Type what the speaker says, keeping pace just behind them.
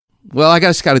Well, I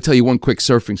just got to tell you one quick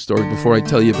surfing story before I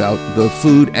tell you about the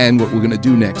food and what we're going to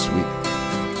do next week.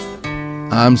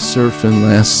 I'm surfing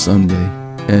last Sunday,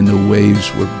 and the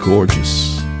waves were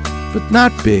gorgeous. But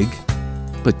not big,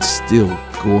 but still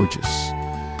gorgeous.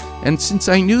 And since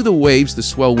I knew the waves, the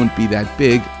swell wouldn't be that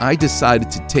big, I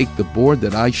decided to take the board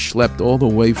that I schlepped all the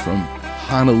way from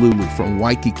Honolulu, from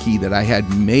Waikiki, that I had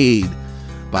made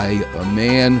by a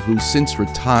man who since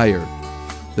retired,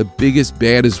 the biggest,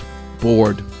 baddest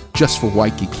board just for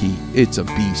Waikiki. It's a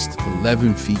beast,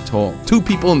 11 feet tall. 2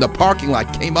 people in the parking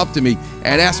lot came up to me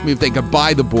and asked me if they could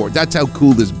buy the board. That's how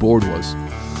cool this board was.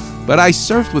 But I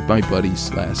surfed with my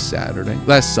buddies last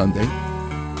Sunday,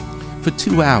 for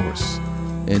 2 hours.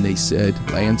 And they said,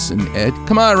 Lance and Ed,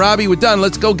 come on, Robbie, we're done.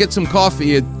 Let's go get some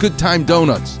coffee at Good Time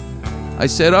Donuts. I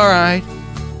said, all right.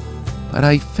 But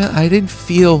I didn't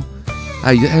feel,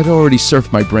 I had already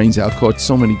surfed my brains out, caught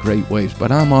so many great waves,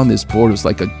 but I'm on this board. It's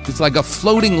like a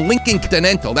floating Lincoln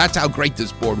Continental. That's how great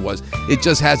this board was. It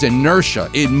just has inertia.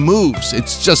 It moves.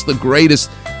 It's just the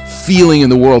greatest feeling in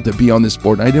the world to be on this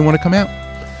board. And I didn't want to come out.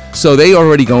 So they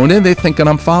already going in. They're thinking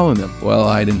I'm following them. Well,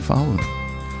 I didn't follow them.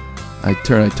 I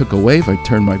took a wave, I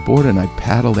turned my board, and I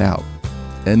paddled out.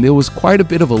 And there was quite a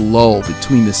bit of a lull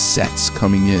between the sets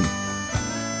coming in.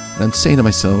 And I'm saying to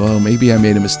myself, oh, maybe I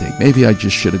made a mistake. Maybe I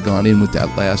just should have gone in with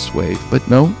that last wave. But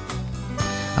no,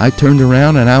 I turned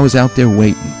around and I was out there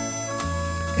waiting.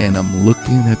 And I'm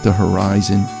looking at the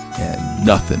horizon and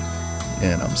nothing.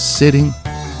 And I'm sitting,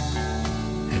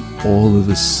 and all of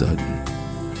a sudden,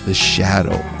 the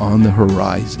shadow on the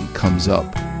horizon comes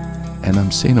up. And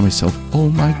I'm saying to myself, oh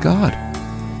my God,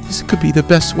 this could be the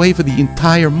best wave of the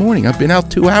entire morning. I've been out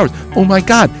 2 hours. Oh my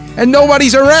God, and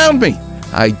nobody's around me.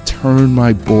 I turn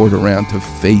my board around to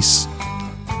face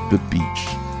the beach,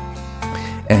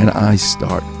 and I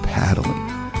start paddling.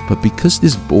 But because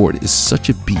this board is such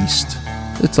a beast,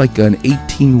 it's like an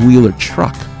 18-wheeler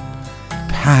truck.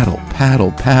 Paddle,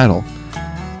 paddle, paddle.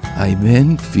 I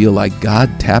then feel like God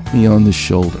tapped me on the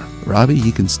shoulder. Robbie,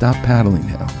 you can stop paddling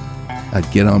now. I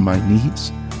get on my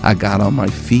knees, I got on my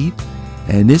feet,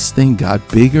 and this thing got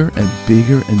bigger and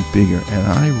bigger and bigger, and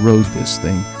I rode this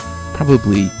thing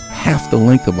probably half the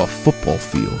length of a football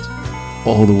field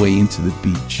all the way into the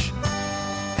beach.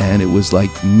 And it was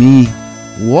like me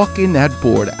walking that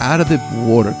board out of the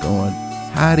water going,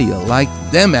 how do you like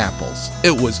them apples?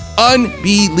 It was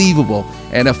unbelievable.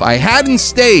 And if I hadn't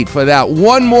stayed for that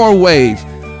one more wave,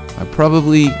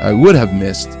 I would have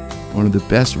missed one of the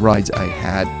best rides I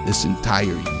had this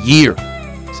entire year.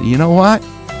 So you know what?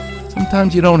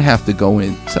 Sometimes you don't have to go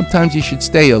in. Sometimes you should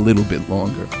stay a little bit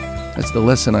longer. That's the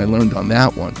lesson I learned on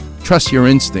that one. Trust your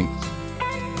instincts.